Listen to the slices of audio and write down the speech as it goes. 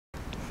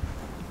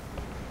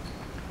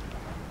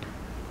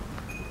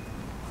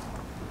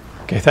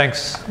Okay,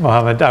 thanks,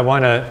 Mohammed. I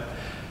want to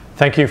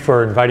thank you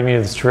for inviting me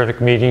to this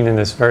terrific meeting in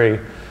this very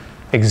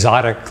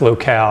exotic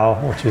locale,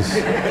 which is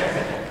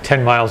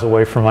 10 miles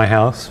away from my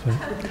house.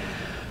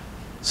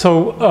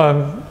 So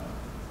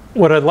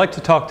what I'd like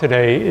to talk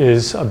today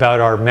is about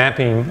our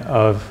mapping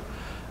of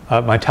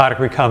mitotic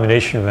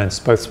recombination events,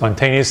 both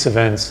spontaneous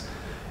events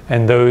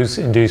and those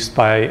induced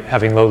by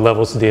having low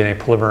levels of DNA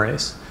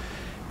polymerase.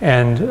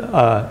 And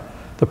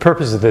the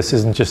purpose of this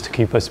isn't just to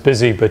keep us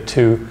busy, but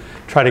to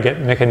try to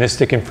get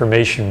mechanistic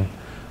information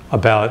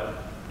about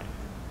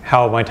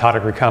how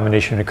mitotic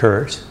recombination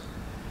occurs.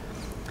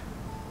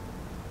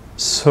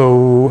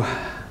 So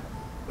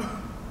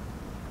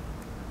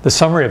the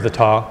summary of the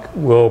talk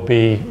will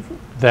be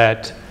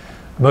that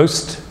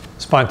most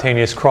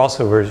spontaneous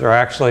crossovers are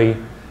actually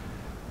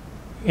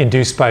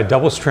induced by a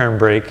double-strand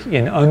break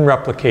in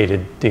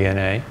unreplicated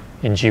DNA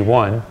in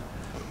G1,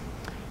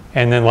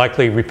 and then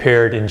likely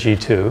repaired in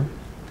G2,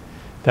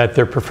 that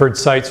they're preferred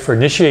sites for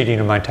initiating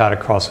a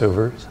mitotic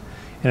crossovers,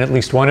 and at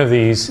least one of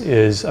these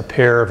is a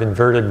pair of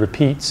inverted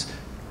repeats,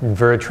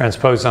 inverted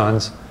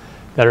transposons,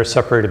 that are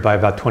separated by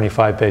about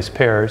 25 base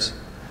pairs.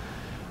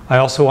 I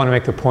also want to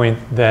make the point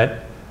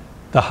that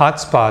the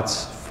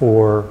hotspots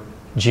for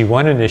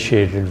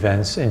G1-initiated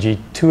events and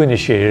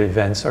G2-initiated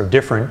events are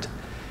different,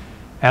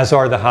 as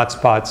are the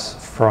hotspots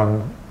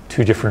from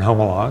two different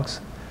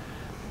homologs.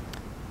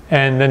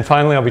 And then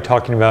finally, I'll be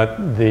talking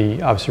about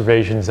the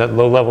observations that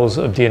low levels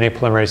of DNA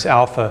polymerase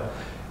alpha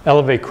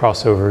elevate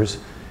crossovers,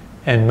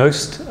 and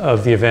most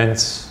of the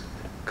events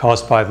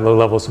caused by low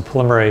levels of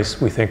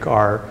polymerase we think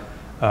are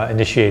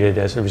initiated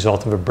as a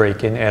result of a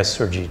break in S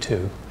or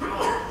G2.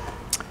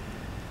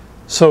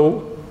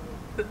 So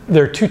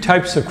there are two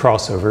types of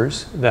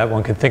crossovers that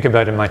one can think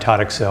about in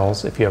mitotic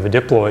cells if you have a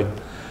diploid.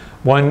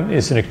 One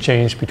is an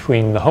exchange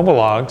between the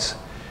homologs,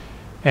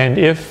 and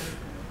if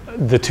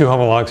the two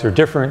homologs are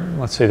different,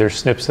 let's say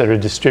there's SNPs that are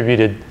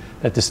distributed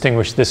that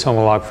distinguish this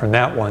homolog from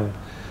that one,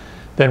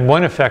 then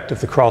one effect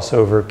of the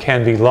crossover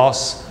can be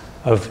loss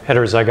of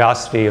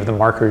heterozygosity of the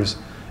markers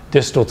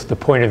distal to the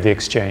point of the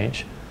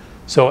exchange.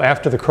 So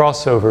after the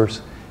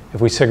crossovers,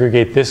 if we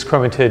segregate this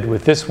chromatid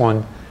with this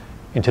one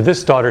into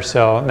this daughter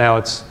cell, now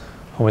it's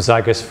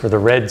homozygous for the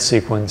red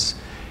sequence,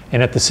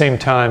 and at the same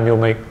time you'll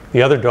make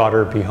the other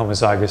daughter be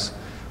homozygous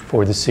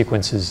for the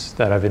sequences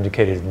that I've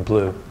indicated in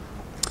blue.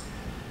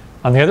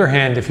 On the other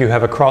hand, if you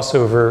have a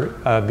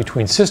crossover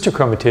between sister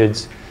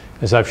chromatids,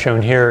 as I've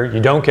shown here, you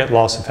don't get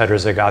loss of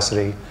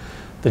heterozygosity.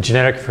 The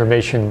genetic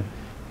information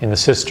in the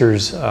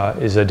sisters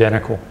is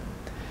identical.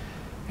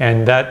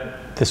 And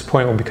this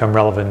point will become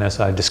relevant as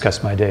I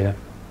discuss my data.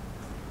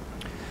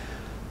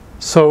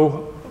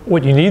 So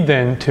what you need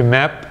then to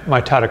map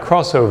mitotic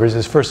crossovers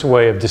is first a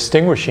way of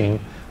distinguishing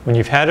when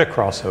you've had a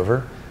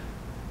crossover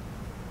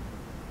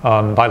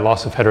by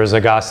loss of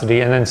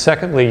heterozygosity. And then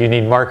secondly, you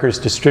need markers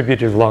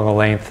distributed along a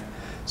length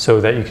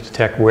so that you can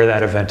detect where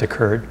that event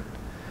occurred.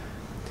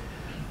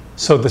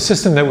 So the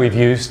system that we've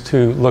used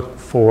to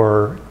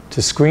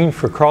screen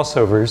for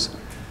crossovers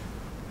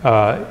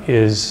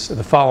is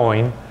the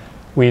following.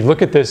 We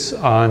look at this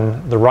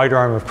on the right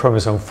arm of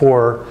chromosome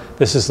 4.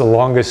 This is the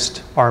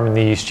longest arm in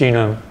the yeast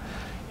genome.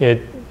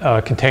 It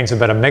contains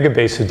about a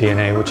megabase of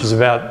DNA, which is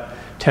about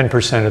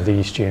 10% of the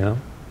yeast genome.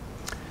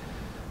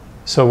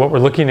 So what we're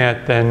looking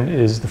at then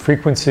is the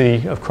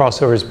frequency of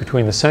crossovers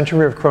between the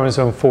centromere of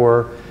chromosome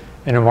 4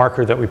 and a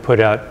marker that we put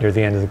out near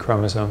the end of the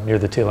chromosome, near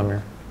the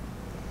telomere.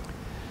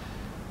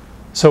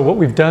 So what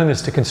we've done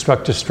is to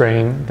construct a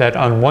strain that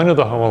on one of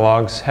the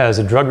homologs has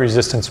a drug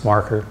resistance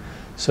marker.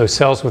 So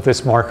cells with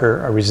this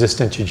marker are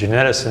resistant to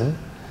geneticin.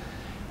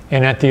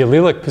 And at the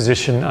allelic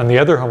position on the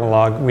other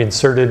homolog, we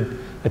inserted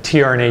a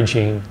tRNA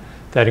gene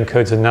that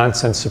encodes a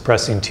nonsense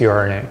suppressing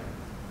tRNA.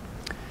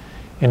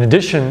 In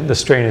addition, the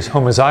strain is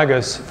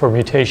homozygous for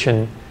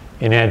mutation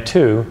in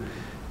AD2,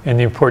 and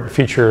the important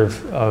feature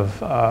of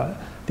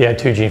the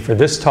AD2 gene for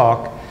this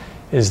talk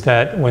is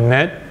that when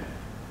that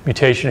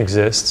mutation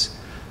exists,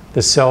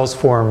 the cells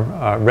form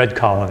red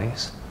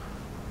colonies.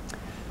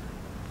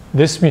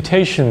 This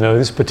mutation, though,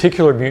 this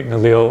particular mutant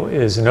allele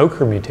is an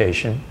ochre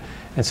mutation,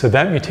 and so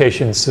that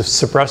mutation is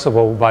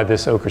suppressible by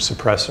this ochre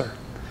suppressor.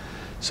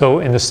 So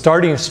in the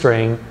starting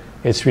strain,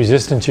 it's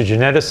resistant to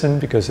geneticin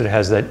because it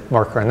has that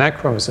marker on that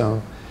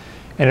chromosome,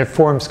 and it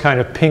forms kind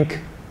of pink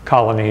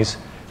colonies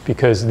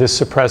because this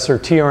suppressor,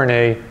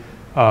 tRNA,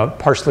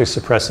 partially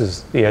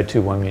suppresses the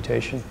AD2-1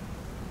 mutation.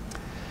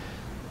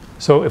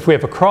 So if we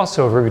have a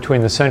crossover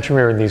between the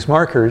centromere and these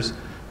markers,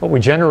 what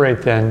we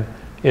generate then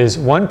is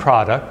one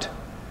product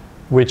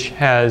which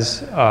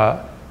has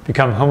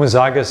become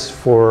homozygous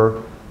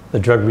for the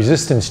drug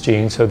resistance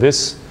gene. So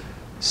this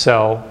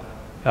cell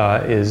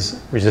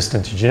is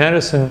resistant to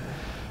geneticin,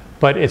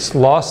 but it's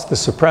lost the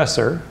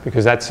suppressor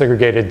because that's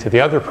segregated to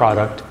the other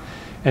product.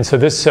 And so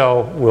this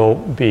cell will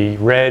be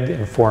red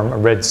and form a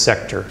red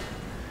sector.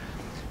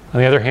 On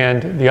the other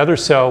hand, the other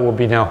cell will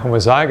be now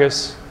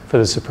homozygous for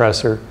the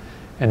suppressor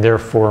and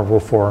therefore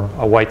will form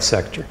a white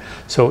sector.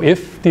 So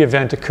if the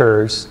event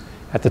occurs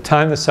at the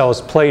time the cell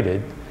is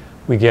plated,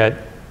 we get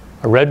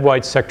a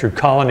red-white sectored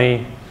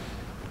colony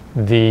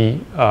the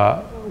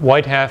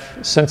white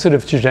half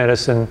sensitive to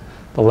geneticin,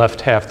 the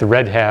left half, the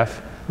red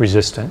half,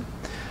 resistant.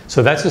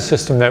 So that's the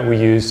system that we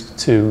used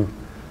to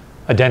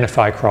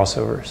identify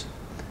crossovers.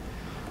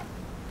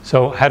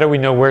 So how do we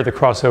know where the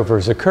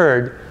crossovers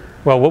occurred?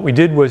 Well, what we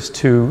did was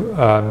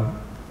to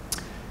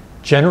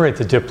generate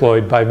the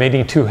diploid by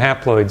mating two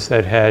haploids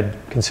that had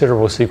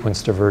considerable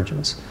sequence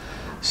divergence.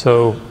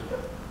 So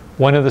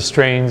one of the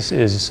strains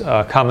is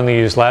a commonly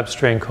used lab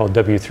strain called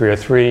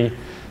W303.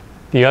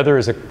 The other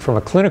is from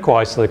a clinical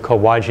isolate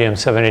called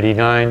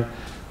YGM789.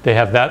 They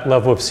have that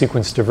level of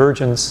sequence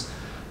divergence,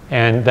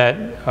 and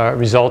that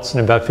results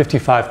in about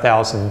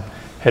 55,000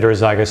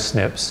 heterozygous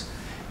SNPs.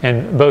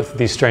 And both of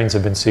these strains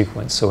have been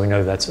sequenced, so we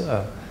know that's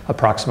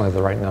approximately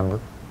the right number.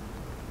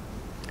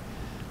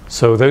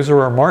 So those are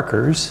our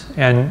markers.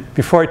 And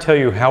before I tell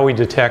you how we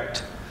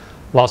detect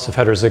loss of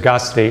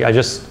heterozygosity, I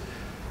just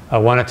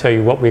want to tell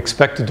you what we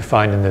expected to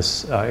find in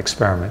this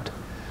experiment.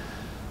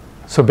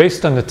 So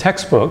based on the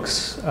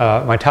textbooks,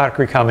 mitotic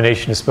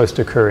recombination is supposed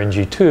to occur in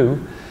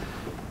G2.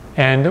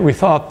 And we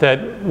thought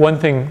that one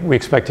thing we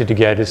expected to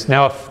get is,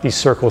 now if these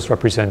circles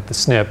represent the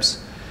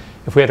SNPs,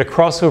 if we had a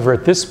crossover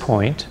at this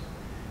point,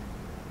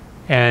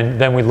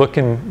 and then we look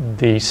in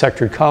the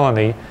sectored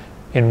colony,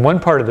 in one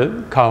part of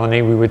the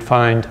colony we would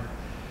find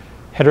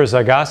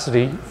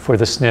heterozygosity for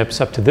the SNPs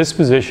up to this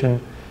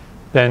position,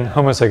 then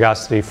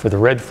homozygosity for the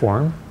red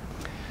form.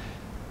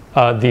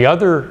 The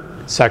other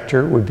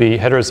sector would be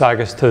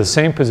heterozygous to the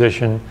same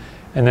position,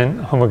 and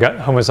then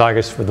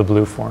homozygous for the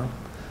blue form.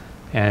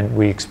 And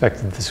we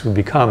expected this would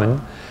be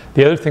common.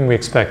 The other thing we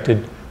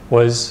expected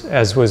was,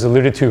 as was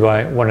alluded to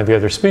by one of the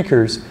other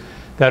speakers,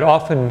 that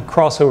often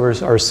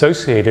crossovers are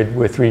associated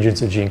with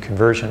regions of gene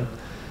conversion.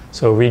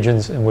 So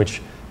regions in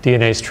which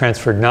DNA is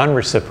transferred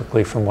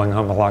non-reciprocally from one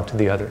homolog to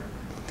the other.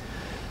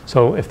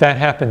 So if that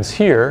happens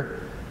here,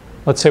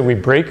 let's say we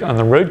break on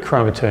the road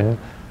chromatin,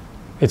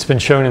 it's been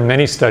shown in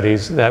many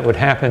studies that what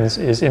happens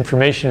is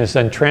information is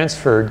then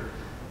transferred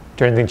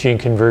during the gene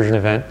conversion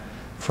event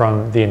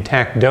from the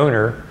intact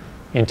donor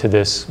into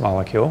this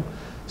molecule.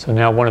 So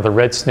now one of the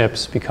red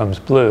SNPs becomes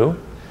blue.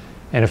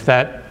 And if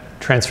that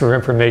transfer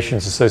of information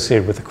is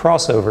associated with a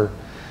crossover,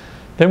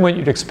 then what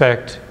you'd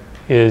expect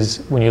is,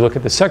 when you look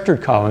at the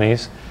sectored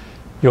colonies,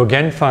 you'll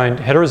again find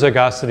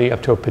heterozygosity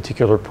up to a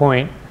particular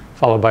point,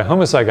 followed by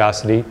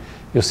homozygosity.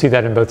 You'll see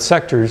that in both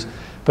sectors,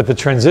 but the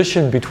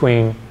transition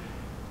between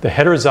the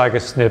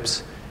heterozygous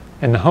SNPs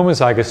and the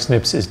homozygous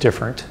SNPs is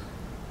different.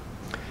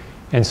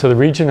 And so the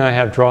region I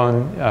have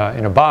drawn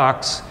in a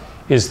box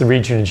is the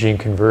region of gene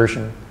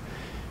conversion.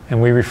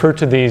 And we refer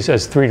to these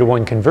as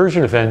 3-to-1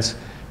 conversion events,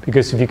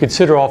 because if you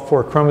consider all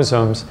 4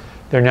 chromosomes,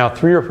 there are now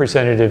 3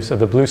 representatives of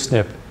the blue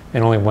SNP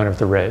and only 1 of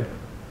the red.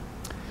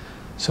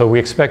 So we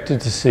expected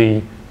to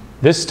see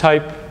this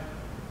type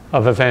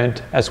of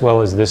event as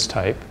well as this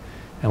type,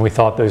 and we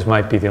thought those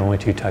might be the only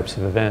 2 types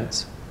of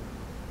events.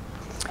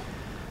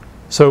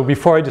 So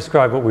before I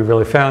describe what we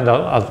really found,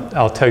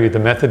 I'll tell you the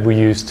method we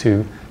used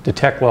to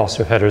detect loss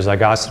of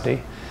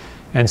heterozygosity.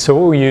 And so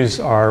what we use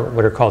are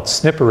what are called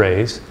SNP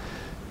arrays.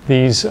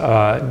 These,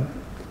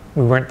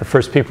 we weren't the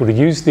first people to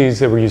use these.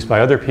 They were used by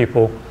other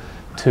people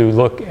to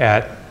look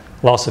at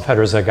loss of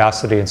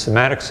heterozygosity in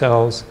somatic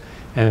cells,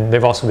 and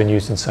they've also been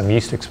used in some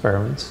yeast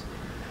experiments.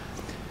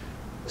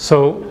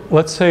 So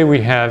let's say we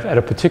have at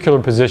a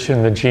particular position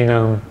in the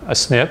genome a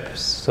SNP,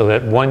 so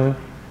that one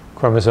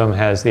chromosome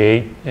has the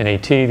A and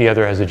AT, the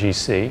other has a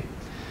GC.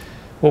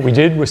 What we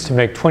did was to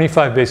make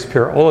 25 base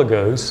pair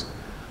oligos,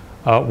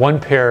 one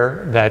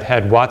pair that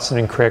had Watson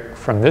and Crick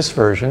from this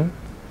version,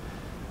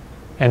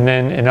 and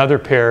then another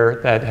pair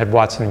that had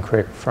Watson and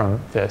Crick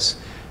from this.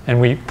 And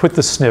we put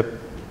the SNP,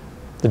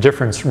 the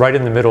difference, right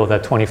in the middle of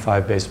that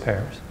 25 base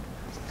pairs.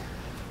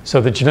 So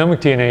the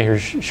genomic DNA here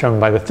is shown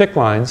by the thick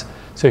lines.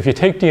 So if you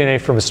take DNA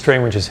from a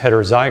strain which is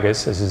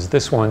heterozygous, as is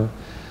this one,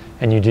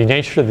 and you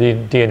denature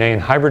the DNA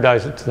and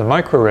hybridize it to the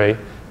microarray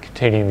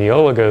containing the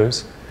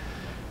oligos,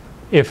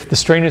 if the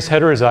strain is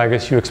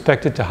heterozygous, you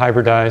expect it to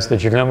hybridize, the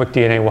genomic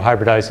DNA will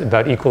hybridize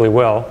about equally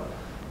well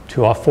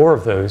to all 4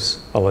 of those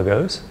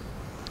oligos.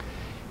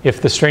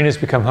 If the strain has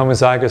become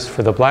homozygous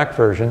for the black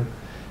version,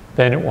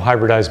 then it will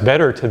hybridize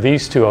better to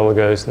these 2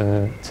 oligos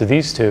than to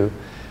these 2.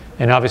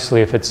 And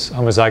obviously, if it's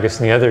homozygous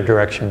in the other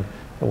direction,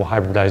 it will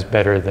hybridize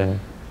better than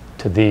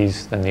to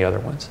these than the other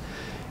ones.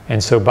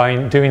 And so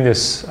by doing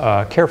this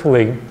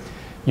carefully,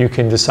 you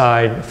can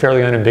decide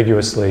fairly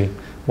unambiguously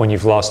when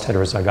you've lost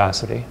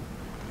heterozygosity.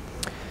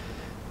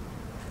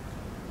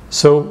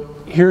 So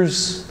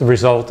here's the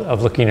result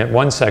of looking at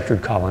one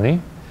sectored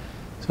colony.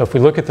 So if we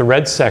look at the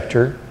red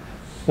sector,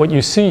 what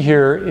you see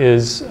here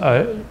is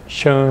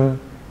shown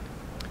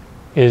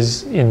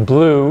is in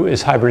blue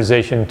is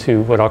hybridization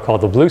to what I'll call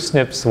the blue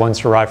SNPs, the ones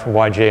derived from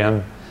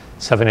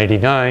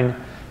YGM789,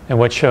 and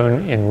what's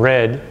shown in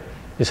red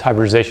is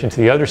hybridization to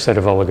the other set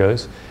of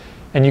oligos.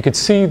 And you could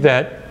see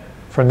that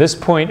from this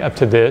point up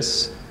to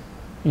this,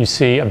 you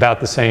see about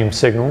the same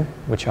signal,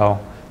 which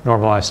I'll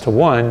normalize to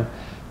 1.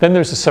 Then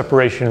there's a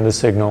separation in the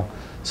signal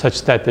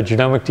such that the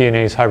genomic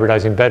DNA is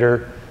hybridizing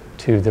better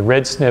to the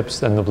red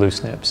SNPs and the blue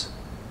SNPs.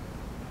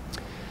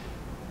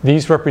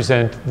 These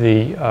represent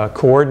the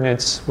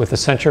coordinates with the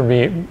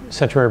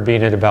centromere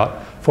being at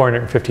about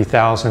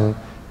 450,000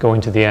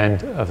 going to the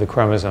end of the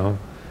chromosome,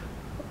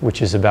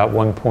 which is about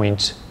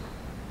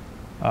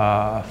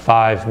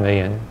 1.5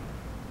 million.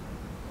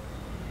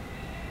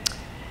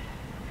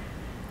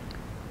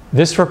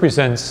 This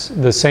represents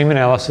the same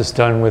analysis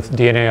done with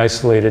DNA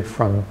isolated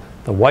from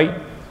the white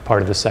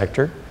part of the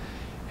sector.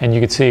 And you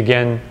can see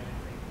again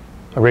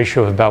a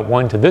ratio of about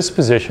 1 to this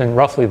position,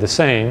 roughly the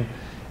same,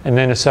 and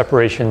then a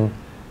separation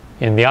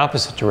in the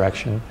opposite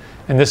direction.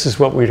 And this is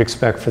what we'd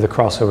expect for the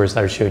crossovers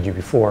that I showed you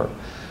before.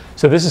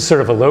 So this is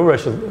sort of a low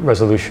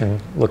resolution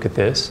look at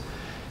this.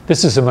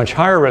 This is a much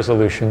higher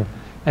resolution.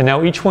 And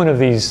now each one of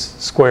these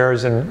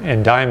squares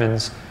and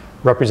diamonds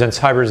represents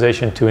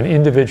hybridization to an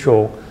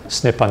individual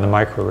SNP on the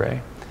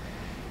microarray.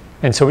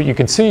 And so what you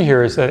can see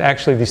here is that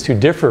actually these two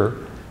differ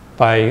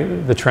by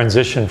the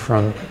transition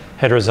from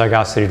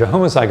heterozygosity to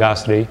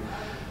homozygosity.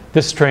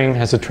 This strain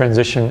has a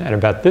transition at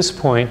about this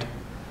point,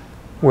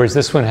 whereas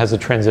this one has a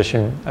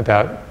transition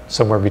about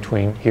somewhere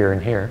between here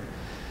and here.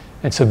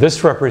 And so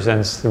this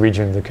represents the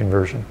region of the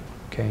conversion.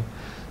 Okay?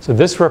 So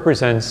this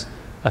represents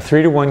a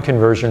 3-to-1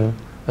 conversion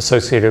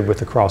associated with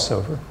the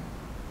crossover.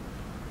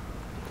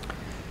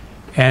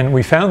 And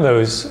we found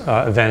those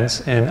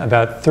events in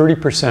about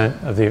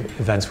 30% of the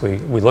events we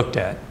looked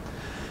at.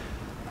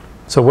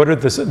 So what are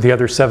the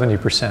other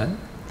 70%?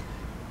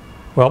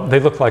 Well,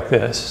 they look like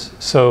this.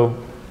 So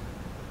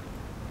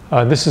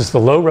this is the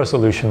low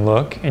resolution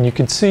look, and you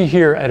can see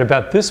here at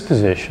about this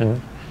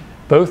position,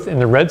 both in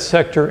the red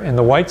sector and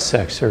the white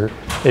sector,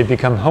 they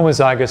become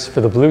homozygous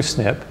for the blue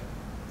SNP.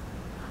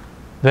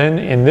 Then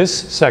in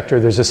this sector,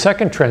 there's a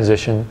second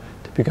transition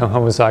to become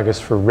homozygous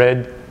for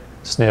red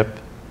SNP,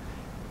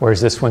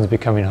 whereas this one's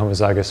becoming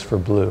homozygous for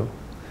blue.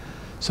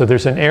 So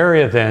there's an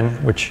area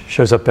then, which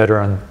shows up better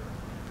on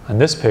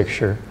this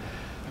picture,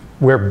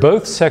 where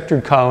both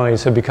sectored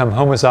colonies have become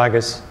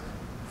homozygous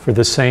for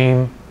the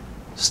same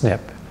SNP,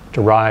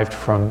 derived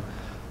from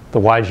the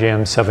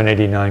YGM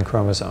 789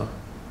 chromosome.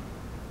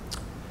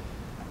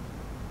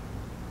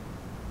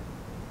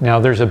 Now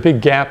there's a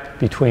big gap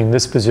between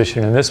this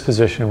position and this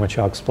position, which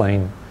I'll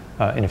explain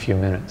in a few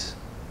minutes.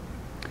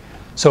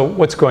 So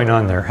what's going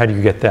on there? How do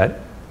you get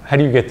that? How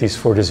do you get these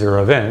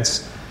 4-to-0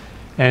 events?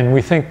 And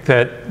we think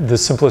that the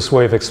simplest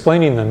way of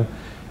explaining them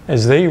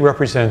is they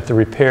represent the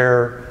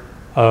repair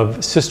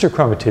of sister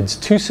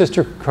chromatids, two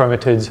sister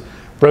chromatids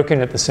broken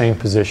at the same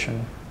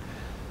position.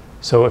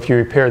 So if you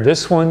repair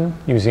this one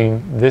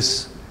using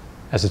this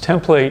as a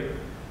template,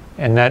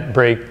 and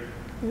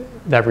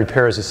that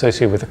repair is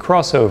associated with a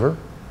crossover,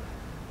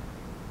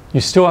 you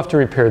still have to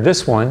repair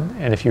this one,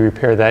 and if you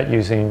repair that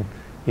using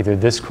either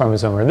this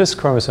chromosome or this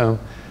chromosome,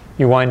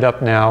 you wind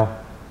up now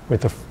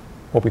with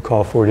what we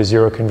call a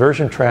 4-to-0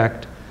 conversion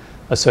tract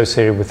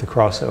associated with the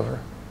crossover.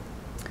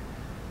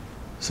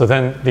 So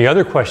then the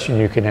other question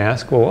you can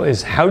ask, well,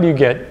 is how do you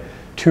get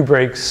two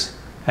breaks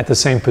at the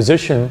same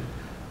position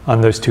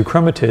on those two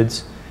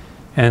chromatids?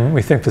 And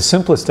we think the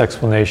simplest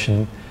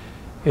explanation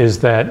is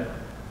that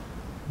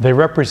they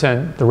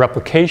represent the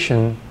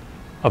replication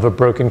of a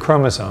broken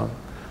chromosome.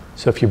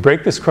 So if you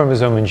break this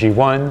chromosome in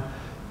G1,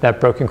 that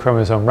broken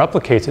chromosome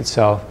replicates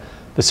itself,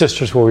 the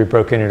sisters will be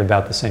broken at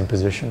about the same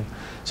position.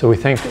 So we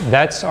think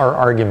that's our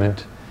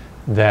argument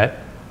that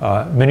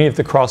many of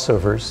the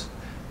crossovers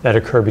that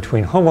occur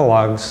between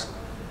homologs,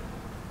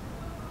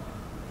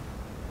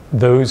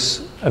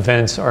 those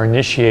events are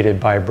initiated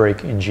by a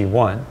break in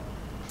G1.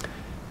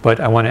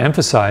 But I want to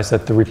emphasize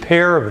that the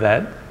repair of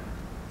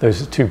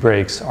those two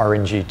breaks are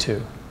in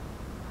G2.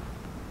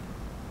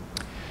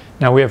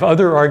 Now we have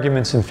other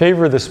arguments in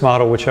favor of this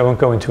model, which I won't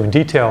go into in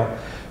detail.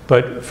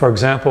 But for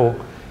example,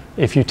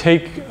 if you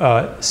take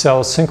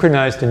cells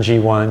synchronized in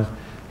G1,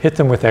 hit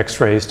them with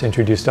X-rays to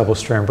introduce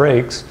double-strand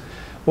breaks,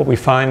 what we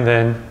find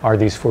then are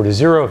these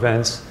 4-to-0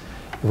 events.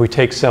 If we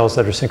take cells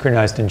that are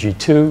synchronized in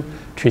G2,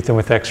 treat them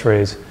with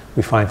X-rays,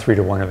 we find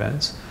 3-to-1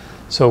 events.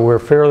 So we're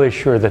fairly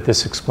sure that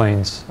this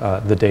explains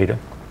the data.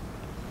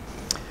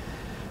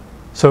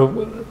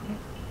 So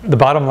the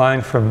bottom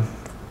line from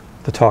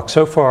the talk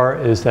so far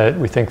is that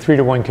we think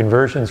 3-to-1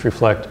 conversions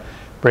reflect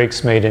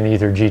breaks made in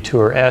either G2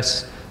 or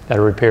S that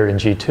are repaired in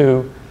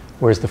G2,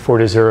 whereas the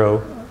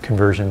 4-to-0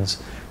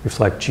 conversions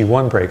reflect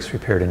G1 breaks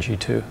repaired in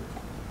G2.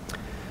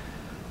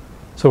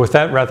 So with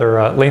that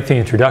rather lengthy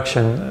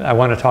introduction, I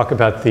want to talk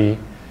about the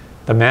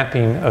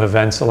mapping of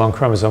events along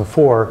chromosome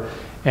 4.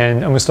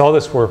 And almost all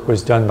this work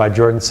was done by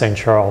Jordan St.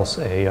 Charles,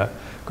 a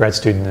grad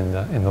student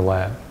in the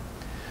lab.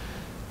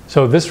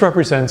 So this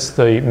represents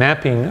the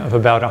mapping of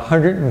about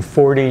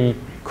 140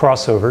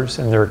 crossovers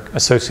and their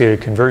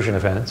associated conversion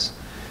events.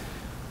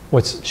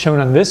 What's shown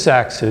on this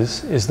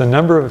axis is the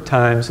number of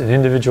times an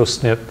individual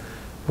SNP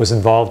was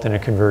involved in a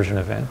conversion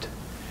event.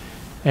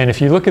 And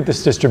if you look at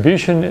this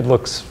distribution, it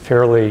looks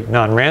fairly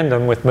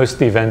non-random, with most of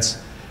the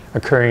events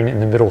occurring in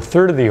the middle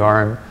third of the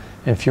arm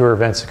and fewer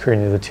events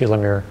occurring near the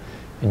telomere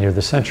and near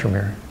the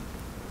centromere.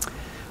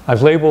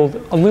 I've labeled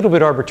a little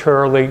bit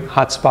arbitrarily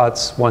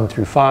hotspots 1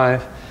 through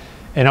 5,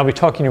 And I'll be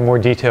talking in more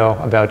detail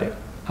about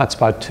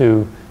hotspot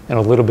 2 and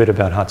a little bit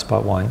about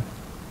hotspot 1.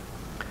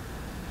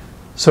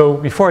 So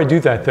before I do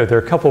that, though, there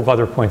are a couple of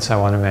other points I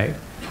want to make.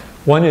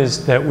 One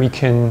is that we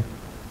can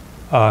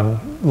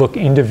look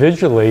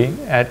individually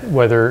at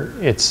whether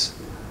it's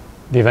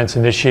the events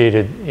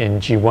initiated in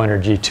G1 or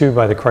G2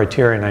 by the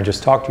criterion I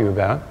just talked to you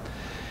about.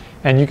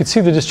 And you can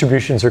see the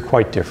distributions are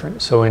quite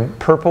different. So in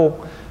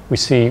purple, we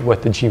see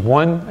what the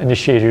G1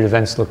 initiated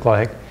events look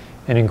like,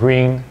 and in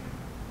green,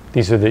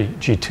 these are the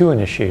G2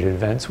 initiated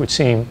events, which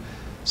seem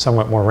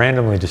somewhat more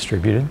randomly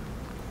distributed.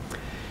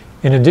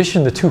 In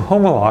addition, the two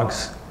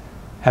homologs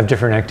have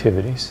different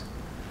activities.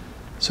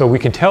 So we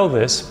can tell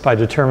this by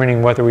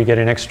determining whether we get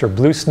an extra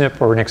blue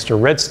SNP or an extra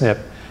red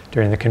SNP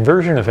during the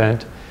conversion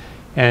event.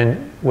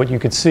 And what you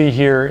can see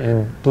here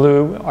in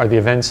blue are the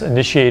events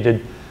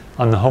initiated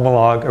on the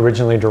homolog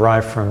originally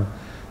derived from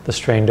the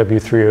strain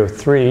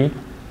W303,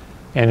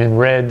 and in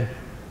red,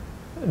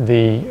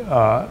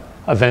 the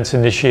events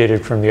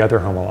initiated from the other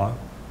homolog.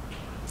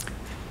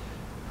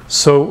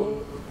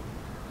 So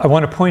I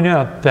want to point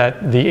out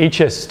that the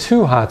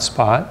HS2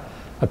 hotspot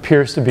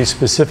appears to be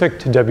specific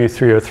to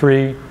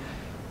W303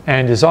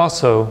 and is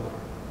also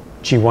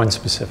G1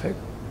 specific.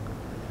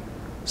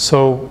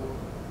 So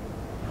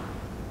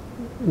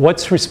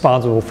what's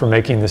responsible for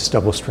making this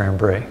double-strand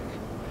break?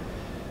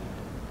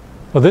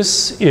 Well,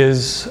 this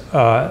is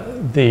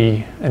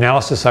the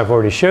analysis I've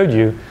already showed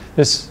you.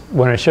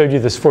 When I showed you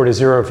this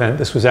 4-to-0 event,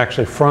 this was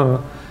actually from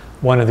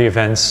one of the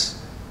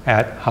events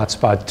at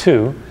hotspot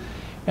 2.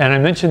 And I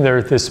mentioned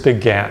there's this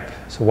big gap.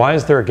 So why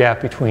is there a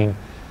gap between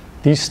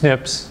these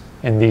SNPs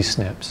and these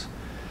SNPs?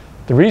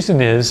 The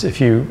reason is,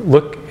 if you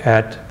look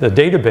at the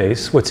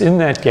database, what's in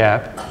that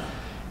gap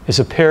is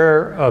a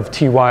pair of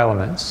TY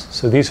elements.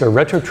 So these are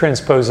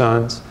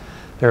retrotransposons.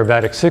 They're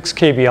about a 6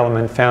 kb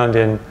element found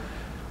in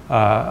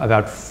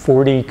about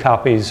 40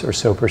 copies or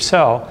so per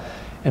cell.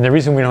 And the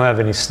reason we don't have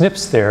any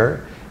SNPs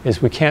there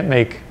is we can't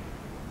make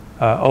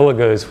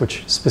oligos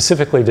which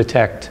specifically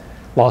detect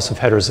loss of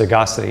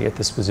heterozygosity at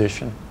this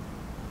position.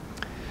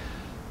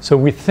 So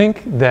we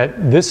think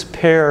that this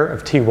pair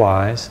of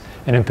TYs,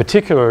 and in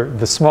particular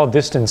the small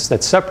distance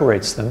that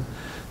separates them,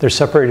 they're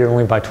separated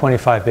only by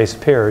 25 base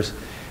pairs,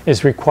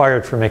 is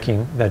required for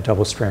making that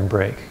double-strand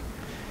break.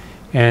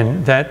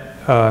 And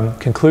that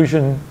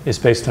conclusion is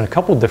based on a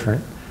couple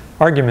different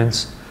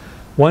arguments.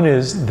 One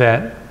is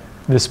that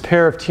this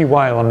pair of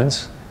TY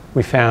elements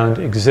we found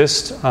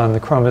exists on the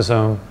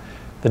chromosome,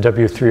 the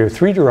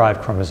W303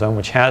 derived chromosome,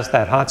 which has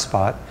that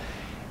hotspot,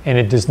 and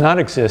it does not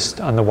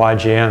exist on the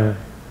YGM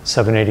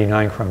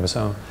 789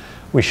 chromosome.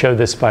 We showed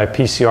this by a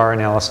PCR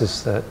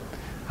analysis that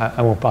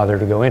I won't bother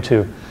to go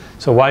into.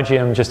 So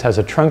YGM just has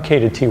a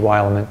truncated TY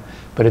element,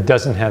 but it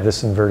doesn't have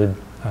this inverted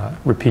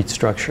repeat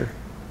structure.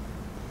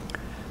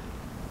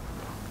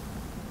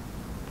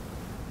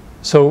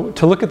 So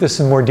to look at this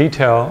in more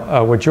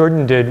detail, what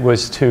Jordan did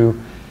was to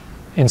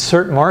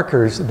insert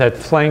markers that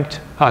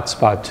flanked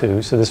hotspot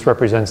 2. So this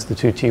represents the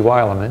two TY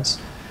elements.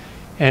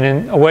 And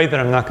in a way that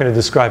I'm not going to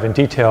describe in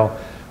detail,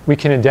 we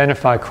can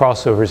identify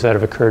crossovers that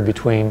have occurred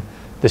between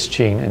this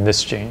gene and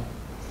this gene.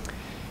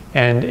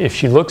 And if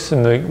she looks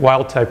in the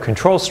wild-type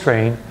control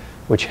strain,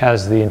 which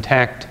has the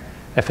intact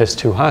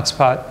FS2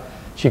 hotspot,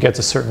 she gets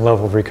a certain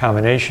level of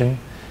recombination.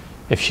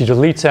 If she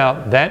deletes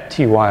out that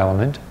TY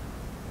element,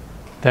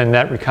 then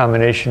that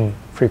recombination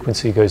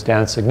frequency goes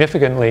down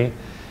significantly.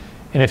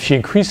 And if she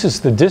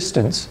increases the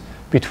distance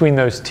between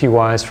those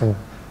TYs from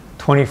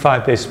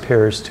 25 base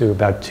pairs to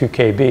about 2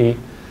 kb,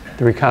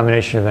 the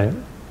recombination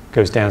event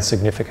goes down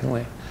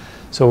significantly.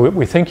 So what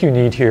we think you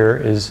need here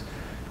is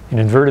an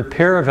inverted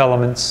pair of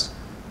elements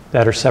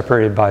that are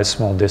separated by a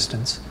small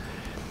distance.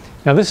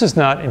 Now this is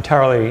not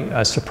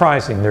entirely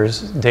surprising.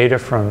 There's data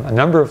from a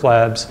number of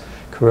labs,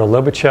 Kirill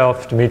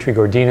Lobachev, Dmitry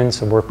Gordinin,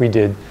 some work we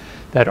did,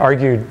 that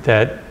argued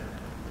that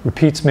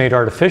repeats made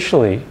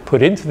artificially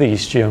put into the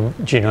yeast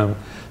genome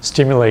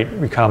stimulate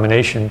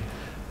recombination.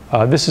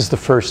 This is the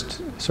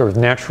first sort of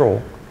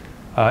natural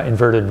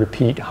inverted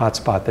repeat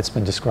hotspot that's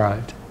been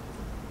described.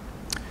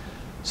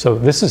 So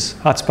this is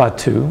hotspot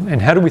 2,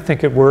 and how do we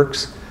think it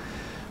works?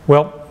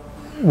 Well,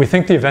 we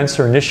think the events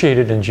are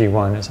initiated in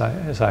G1,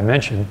 as I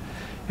mentioned,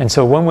 and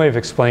so one way of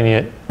explaining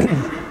it,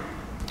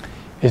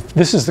 if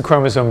this is the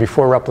chromosome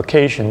before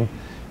replication,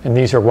 and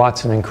these are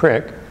Watson and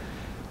Crick,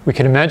 we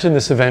can imagine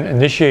this event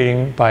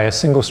initiating by a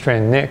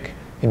single-strand nick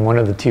in one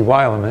of the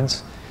TY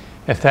elements.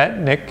 If that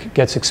nick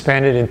gets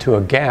expanded into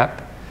a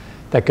gap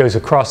that goes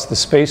across the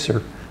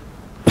spacer,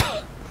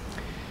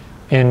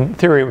 in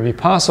theory it would be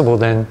possible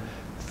then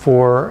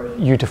for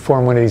you to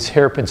form one of these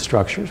hairpin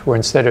structures, where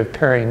instead of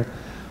pairing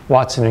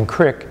Watson and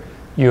Crick,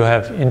 you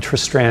have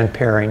intrastrand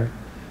pairing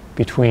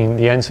between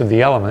the ends of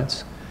the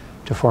elements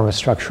to form a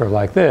structure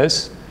like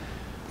this.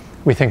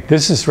 We think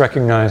this is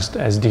recognized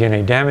as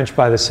DNA damage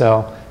by the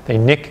cell. They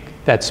nick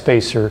that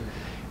spacer,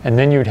 and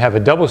then you'd have a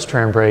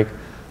double-strand break,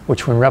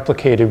 which when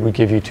replicated would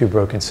give you two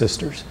broken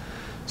sisters.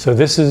 So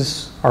this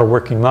is our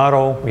working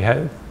model. We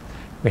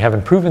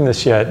haven't proven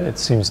this yet. It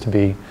seems to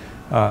be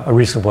a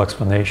reasonable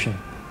explanation.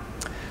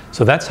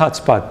 So that's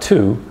hotspot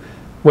 2.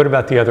 What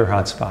about the other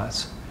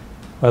hotspots?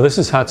 Well, this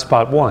is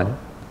hotspot 1.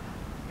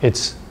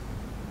 It's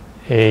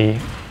a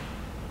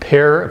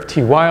pair of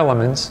Ty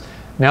elements.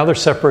 Now they're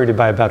separated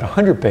by about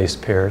 100 base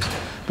pairs,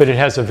 but it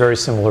has a very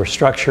similar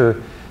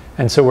structure,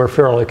 and so we're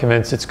fairly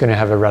convinced it's going to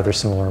have a rather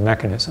similar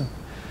mechanism.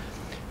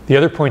 The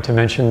other point to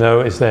mention,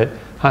 though, is that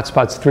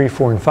hotspots 3,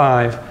 4, and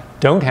 5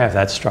 don't have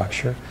that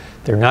structure.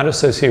 They're not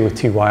associated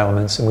with Ty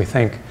elements, and we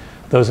think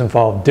those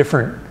involve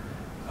different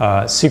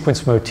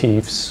sequence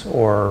motifs,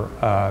 or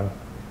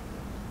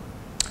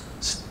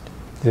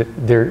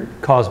they're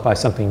caused by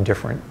something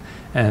different.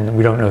 And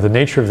we don't know the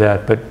nature of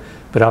that,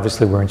 but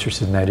obviously we're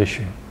interested in that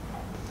issue.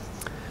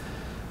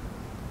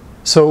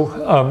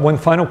 So one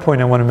final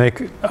point I want to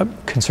make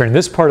concerning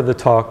this part of the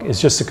talk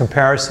is just a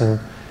comparison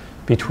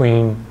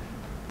between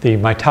the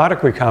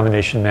mitotic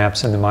recombination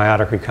maps and the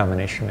meiotic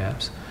recombination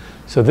maps.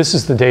 So this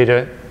is the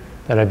data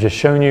that I've just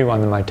shown you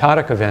on the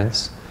mitotic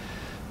events.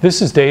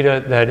 This is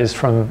data that is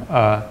from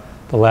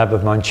the lab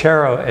of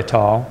Monchero et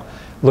al.,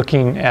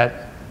 looking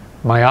at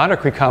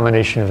meiotic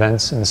recombination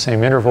events in the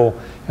same interval,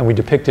 and we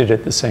depicted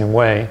it the same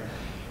way.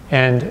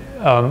 And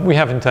we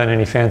haven't done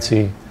any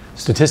fancy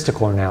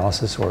statistical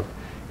analysis, or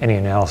any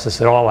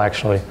analysis at all,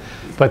 actually,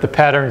 but the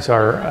patterns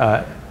are,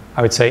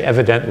 I would say,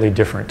 evidently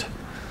different.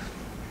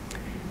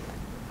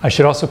 I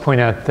should also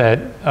point out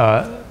that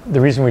the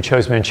reason we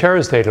chose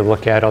Monchero's data to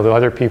look at, although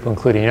other people,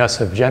 including us,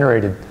 have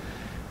generated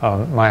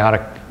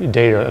meiotic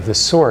data of this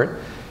sort,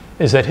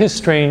 is that his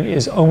strain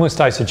is almost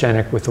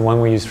isogenic with the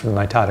one we used for the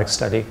mitotic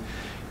study.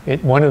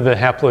 One of the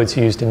haploids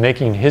he used in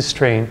making his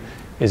strain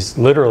is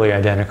literally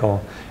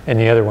identical, and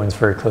the other one's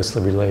very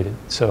closely related.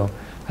 So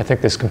I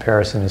think this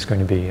comparison is going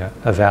to be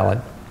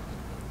valid.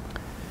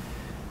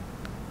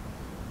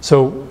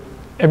 So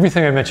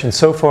everything I mentioned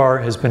so far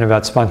has been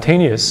about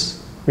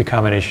spontaneous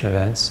recombination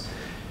events.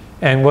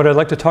 And what I'd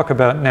like to talk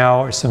about now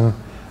are some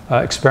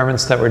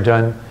experiments that were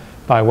done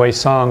by Wei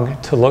Song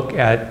to look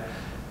at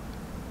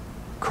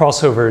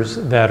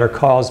crossovers that are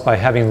caused by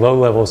having low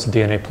levels of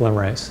DNA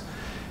polymerase.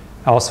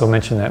 I also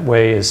mentioned that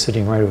Wei is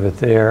sitting right over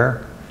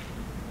there.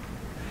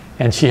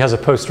 And she has a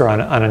poster on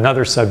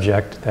another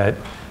subject that,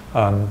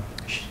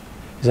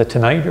 is that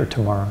tonight or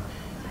tomorrow?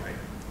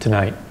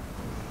 Tonight.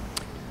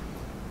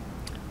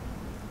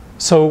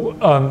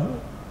 So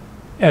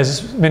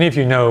as many of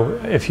you know,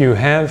 if you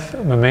have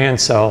mammalian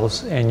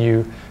cells and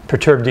you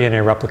perturb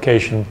DNA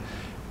replication,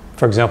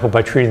 for example,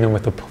 by treating them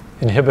with an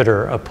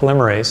inhibitor of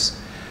polymerase,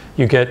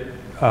 you get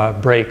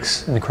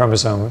breaks in the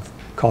chromosome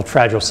called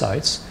fragile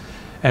sites.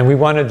 And we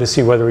wanted to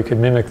see whether we could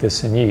mimic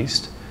this in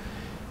yeast.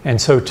 And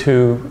so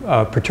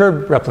to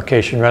perturb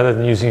replication, rather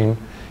than using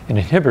an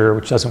inhibitor,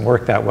 which doesn't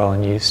work that well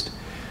in yeast,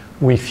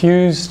 we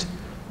fused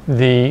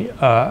the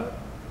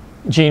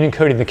gene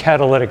encoding the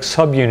catalytic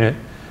subunit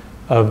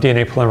of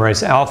DNA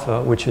polymerase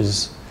alpha, which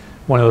is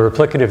one of the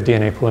replicative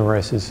DNA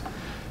polymerases,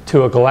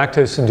 to a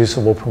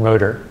galactose-inducible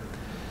promoter.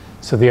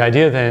 So the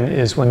idea then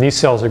is when these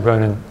cells are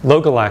grown in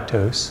low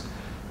galactose,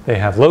 they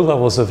have low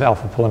levels of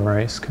alpha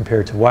polymerase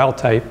compared to wild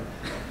type,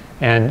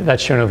 and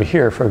that's shown over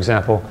here, for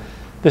example.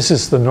 This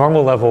is the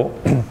normal level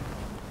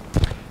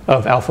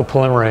of alpha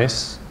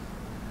polymerase.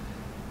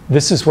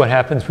 This is what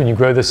happens when you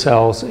grow the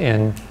cells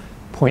in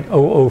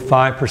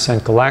 0.005%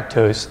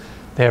 galactose.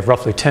 They have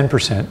roughly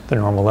 10% the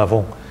normal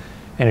level.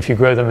 And if you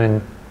grow them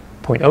in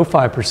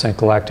 0.05%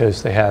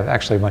 galactose, they have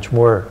actually much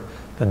more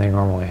than they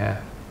normally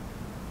have.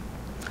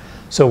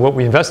 So what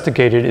we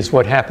investigated is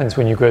what happens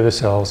when you grow the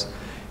cells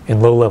in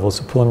low levels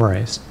of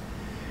polymerase.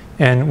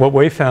 And what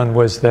we found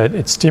was that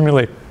it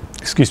stimulated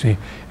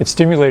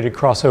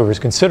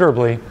crossovers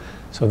considerably.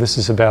 So this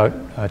is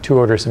about 2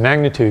 orders of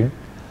magnitude.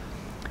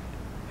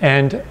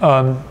 And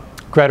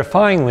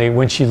gratifyingly,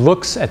 when she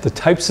looks at the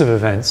types of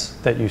events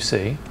that you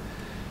see,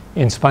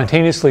 in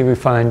spontaneously we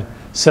find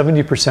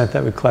 70%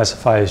 that we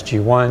classify as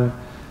G1,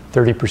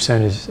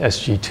 30% is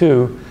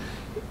SG2.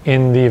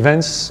 In the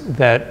events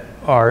that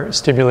are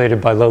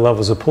stimulated by low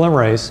levels of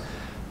polymerase,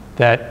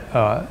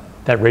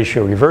 that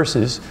ratio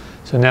reverses.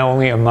 So now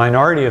only a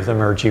minority of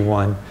them are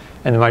G1,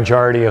 and the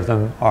majority of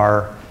them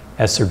are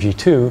S or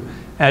G2,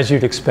 as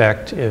you'd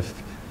expect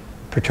if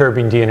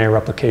perturbing DNA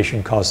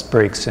replication caused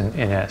breaks in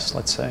S,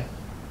 let's say.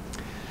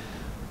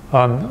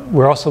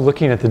 We're also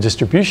looking at the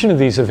distribution of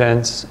these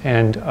events,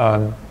 and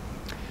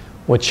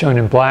what's shown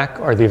in black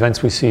are the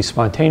events we see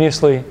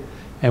spontaneously,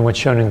 and what's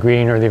shown in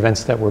green are the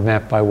events that were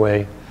mapped by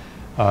Wei,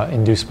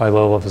 induced by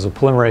low levels of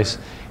polymerase.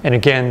 And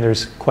again,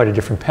 there's quite a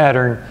different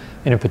pattern,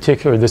 and in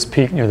particular, this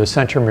peak near the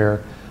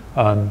centromere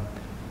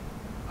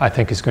I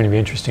think is going to be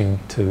interesting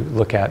to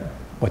look at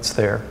what's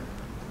there.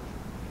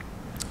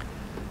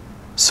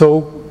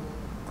 So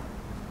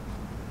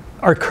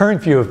our current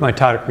view of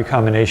mitotic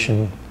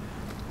recombination,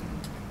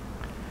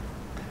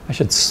 I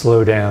should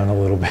slow down a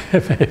little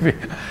bit maybe.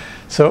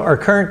 So our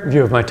current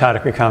view of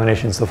mitotic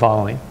recombination is the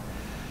following,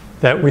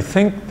 that we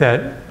think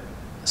that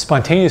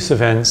spontaneous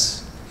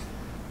events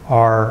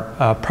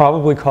are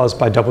probably caused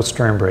by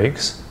double-strand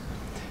breaks,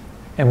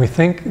 and we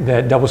think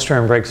that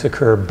double-strand breaks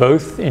occur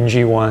both in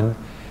G1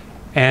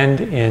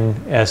 and in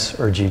S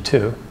or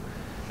G2.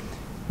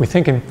 we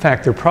think, in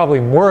fact, there are probably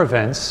more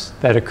events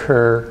that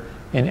occur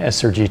in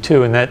S or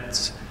G2, and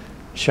that's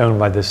shown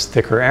by this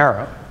thicker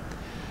arrow.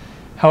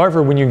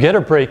 However, when you get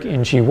a break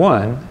in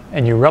G1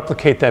 and you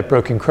replicate that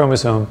broken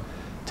chromosome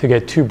to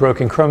get 2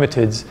 broken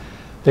chromatids,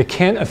 they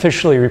can't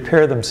officially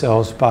repair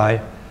themselves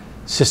by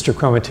sister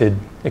chromatid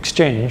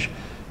exchange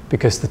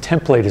because the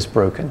template is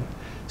broken.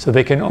 So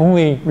they can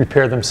only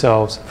repair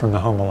themselves from the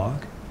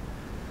homolog.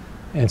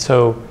 And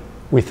so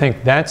we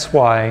think that's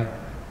why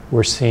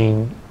we're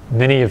seeing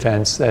many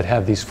events that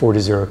have these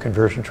 4-to-0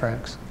 conversion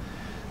tracks.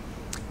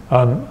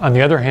 On the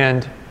other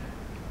hand,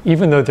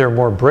 even though there are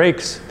more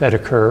breaks that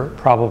occur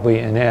probably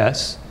in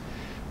S,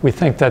 we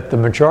think that the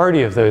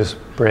majority of those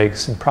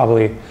breaks, and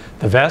probably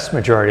the vast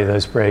majority of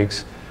those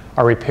breaks,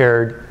 are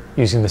repaired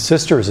using the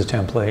sister as a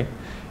template,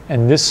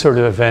 and this sort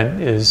of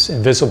event is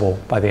invisible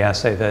by the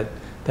assay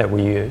that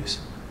we use.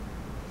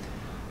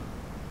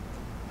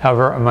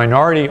 However, a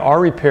minority are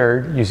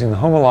repaired using the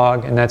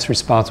homolog, and that's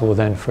responsible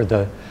then for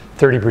the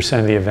 30%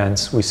 of the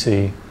events we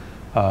see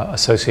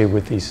associated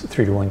with these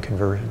 3-to-1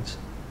 conversions.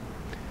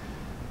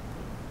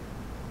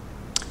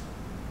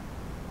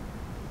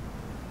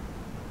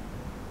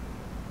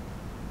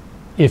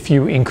 If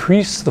you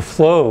increase the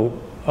flow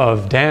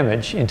of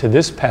damage into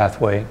this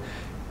pathway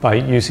by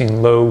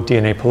using low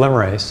DNA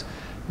polymerase,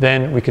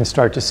 then we can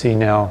start to see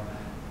now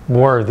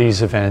more of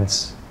these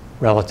events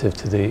relative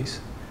to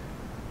these.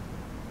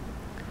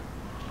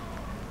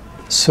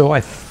 So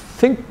I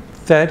think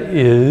that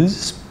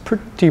is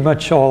pretty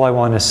much all I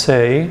want to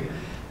say,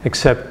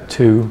 except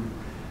to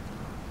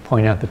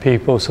point out the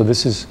people. So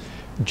this is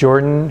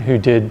Jordan, who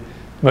did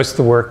most of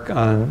the work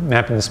on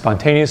mapping the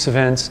spontaneous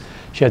events.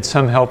 She had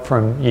some help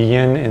from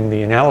Yi-Yin in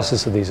the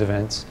analysis of these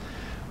events.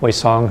 Wei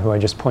Song, who I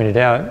just pointed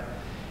out.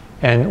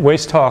 And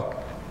Wei's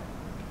talk,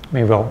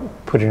 maybe I'll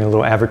put in a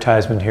little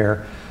advertisement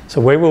here.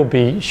 So Wei will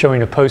be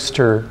showing a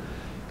poster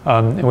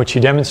in which he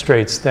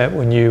demonstrates that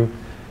when you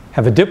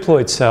have a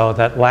diploid cell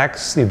that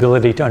lacks the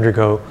ability to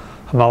undergo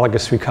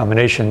homologous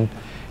recombination,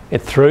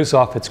 it throws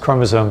off its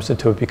chromosomes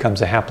until it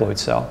becomes a haploid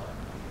cell.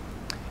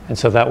 And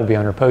so that will be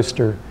on her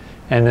poster.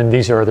 And then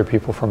these are other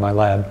people from my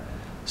lab.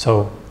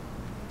 So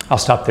I'll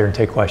stop there and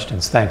take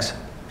questions. Thanks.